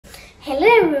Hello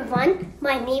everyone,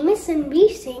 my name is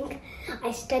Sanbir Singh.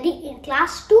 I study in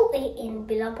class 2A in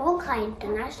Billabong High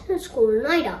International School,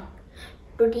 Noida.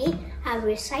 Today I will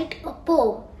recite a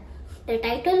poem. The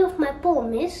title of my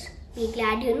poem is Be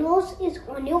Glad Your Nose is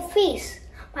on Your Face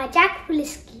by Jack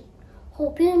Prelutsky.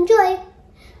 Hope you enjoy.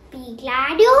 Be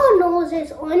glad your nose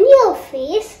is on your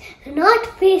face,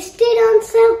 not pasted on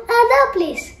some other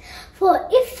place. For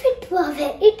if it were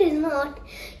where it is not,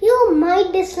 you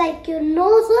might dislike your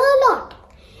nose a lot.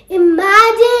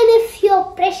 Imagine if your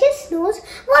precious nose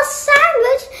was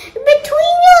sandwiched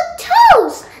between your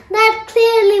toes. That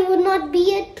clearly would not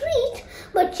be a treat,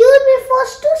 but you'd be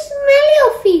forced to smell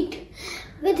your feet.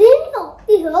 Within your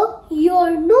ear,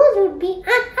 your nose would be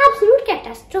an absolute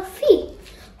catastrophe.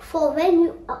 For when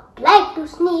you apply to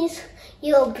sneeze,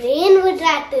 your brain would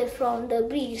rattle from the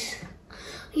breeze.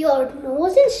 Your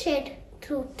nose instead,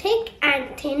 through thick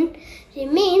and thin,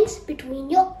 remains between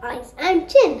your eyes and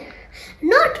chin,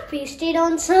 not pasted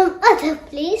on some other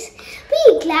place.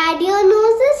 Be glad your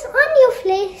nose is on your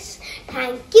face.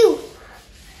 Thank